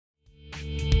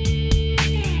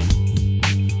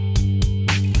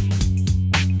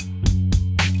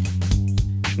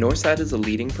Norsat is a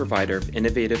leading provider of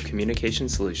innovative communication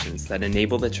solutions that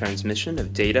enable the transmission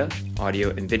of data, audio,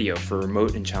 and video for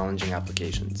remote and challenging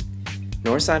applications.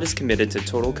 Norsat is committed to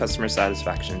total customer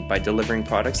satisfaction by delivering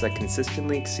products that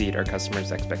consistently exceed our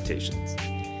customers' expectations.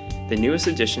 The newest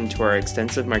addition to our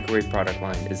extensive microwave product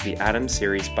line is the Atom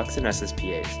series BUCs and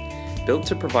SSPAs. Built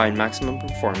to provide maximum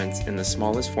performance in the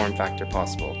smallest form factor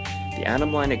possible, the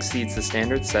Atom line exceeds the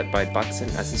standards set by BUCs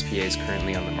and SSPAs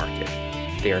currently on the market.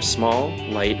 They are small,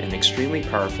 light, and extremely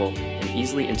powerful and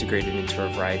easily integrated into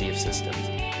a variety of systems,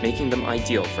 making them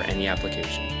ideal for any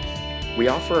application. We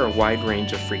offer a wide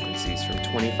range of frequencies from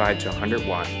 25 to 100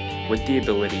 watt with the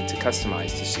ability to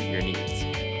customize to suit your needs.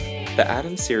 The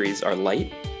Atom series are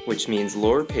light, which means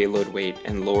lower payload weight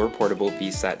and lower portable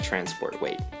VSAT transport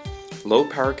weight. Low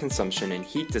power consumption and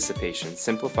heat dissipation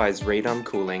simplifies radon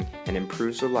cooling and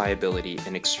improves reliability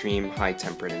in extreme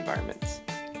high-temperate environments.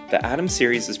 The Atom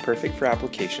series is perfect for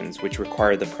applications which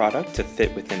require the product to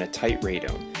fit within a tight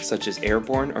radome, such as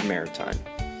airborne or maritime.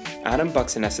 Atom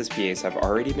BUCs and SSPAs have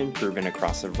already been proven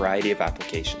across a variety of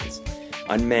applications.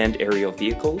 Unmanned aerial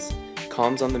vehicles,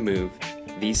 comms on the move,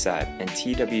 VSAT, and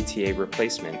TWTA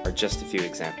replacement are just a few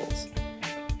examples.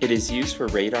 It is used for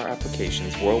radar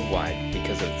applications worldwide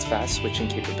because of its fast switching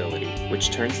capability,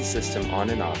 which turns the system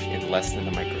on and off in less than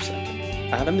a microsecond.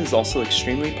 Atom is also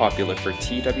extremely popular for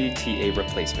TWTA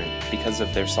replacement because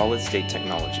of their solid state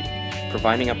technology,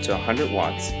 providing up to 100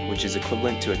 watts, which is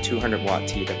equivalent to a 200 watt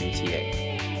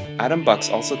TWTA. Atom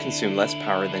BUCs also consume less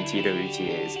power than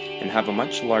TWTAs and have a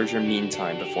much larger mean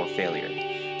time before failure.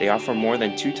 They offer more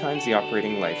than 2 times the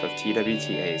operating life of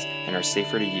TWTAs and are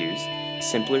safer to use,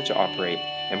 simpler to operate,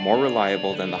 and more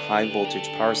reliable than the high voltage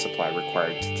power supply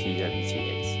required to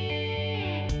TWTAs.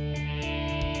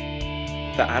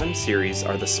 The Atom series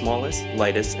are the smallest,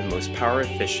 lightest, and most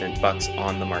power-efficient BUCs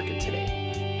on the market today.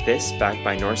 This, backed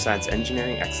by Norsat's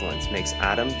engineering excellence, makes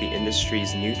Atom the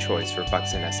industry's new choice for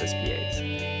BUCs and SSPAs.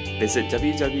 Visit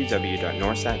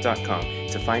www.norsat.com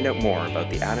to find out more about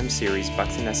the Atom series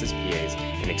BUCs and SSPAs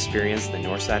and experience the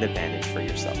Norsat advantage for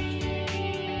yourself.